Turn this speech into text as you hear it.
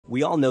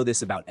We all know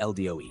this about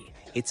LDOE.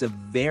 It's a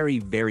very,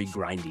 very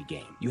grindy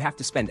game. You have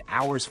to spend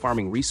hours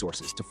farming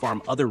resources to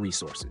farm other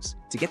resources,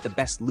 to get the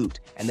best loot,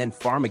 and then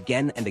farm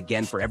again and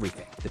again for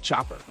everything. The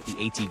chopper, the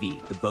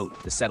ATV, the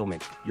boat, the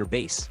settlement, your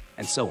base,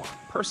 and so on.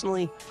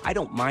 Personally, I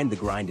don't mind the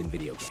grind in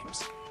video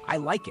games. I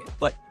like it,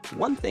 but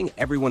one thing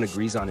everyone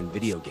agrees on in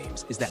video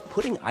games is that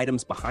putting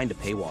items behind a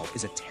paywall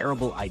is a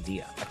terrible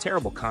idea, a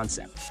terrible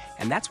concept,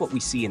 and that's what we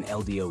see in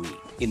LDOE.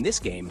 In this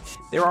game,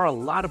 there are a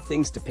lot of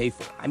things to pay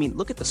for. I mean,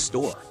 look at the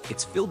store.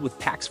 It's filled with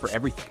packs for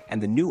everything,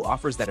 and the new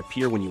offers that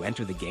appear when you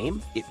enter the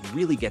game, it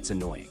really gets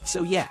annoying.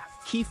 So yeah,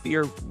 Key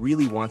Fear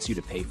really wants you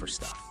to pay for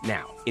stuff.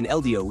 Now, in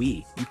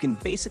LDOE, you can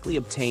basically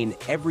obtain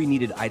every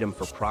needed item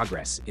for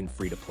progress in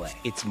free-to-play.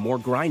 It's more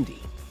grindy,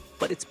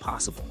 but it's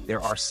possible. There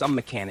are some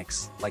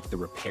mechanics, like the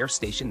repair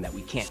station, that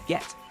we can't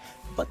get,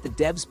 but the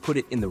devs put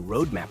it in the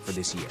roadmap for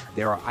this year.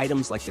 There are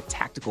items like the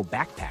tactical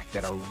backpack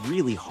that are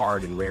really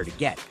hard and rare to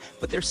get,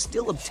 but they're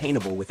still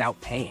obtainable without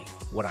paying.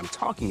 What I'm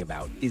talking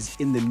about is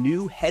in the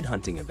new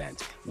headhunting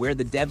event, where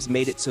the devs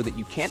made it so that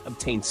you can't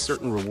obtain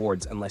certain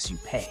rewards unless you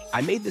pay.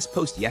 I made this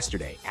post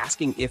yesterday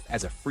asking if,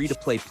 as a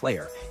free-to-play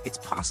player, it's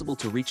possible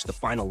to reach the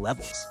final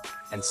levels.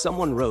 And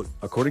someone wrote,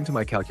 "According to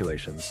my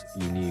calculations,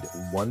 you need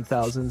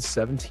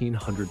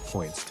 1,700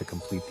 points to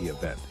complete the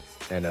event.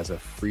 And as a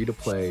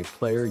free-to-play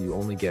player, you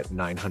only get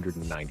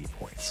 990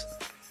 points.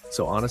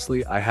 So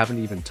honestly, I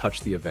haven't even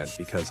touched the event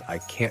because I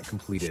can't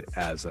complete it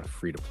as a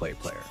free-to-play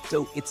player."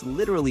 So it's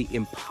literally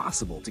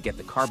impossible to get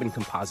the carbon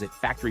composite,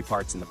 factory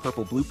parts, and the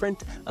purple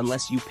blueprint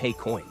unless you pay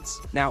coins.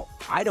 Now,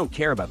 I don't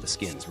care about the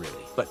skins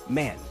really, but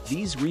man,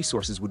 these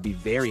resources would be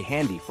very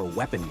handy for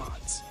weapon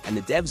mods, and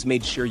the devs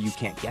made sure you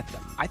can't get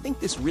them. I think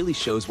this really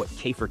shows what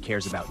Kiefer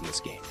cares about in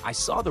this game. I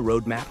saw the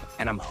roadmap,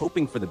 and I'm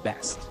hoping for the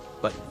best.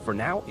 But for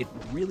now, it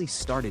really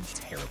started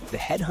terrible. The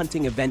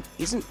headhunting event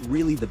isn't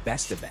really the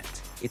best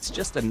event. It's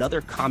just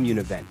another commune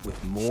event with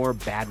more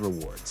bad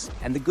rewards,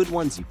 and the good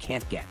ones you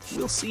can't get.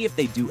 We'll see if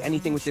they do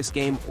anything with this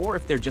game or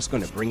if they're just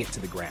going to bring it to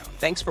the ground.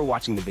 Thanks for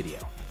watching the video.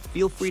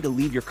 Feel free to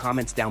leave your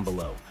comments down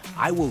below.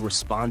 I will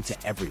respond to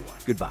everyone.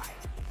 Goodbye.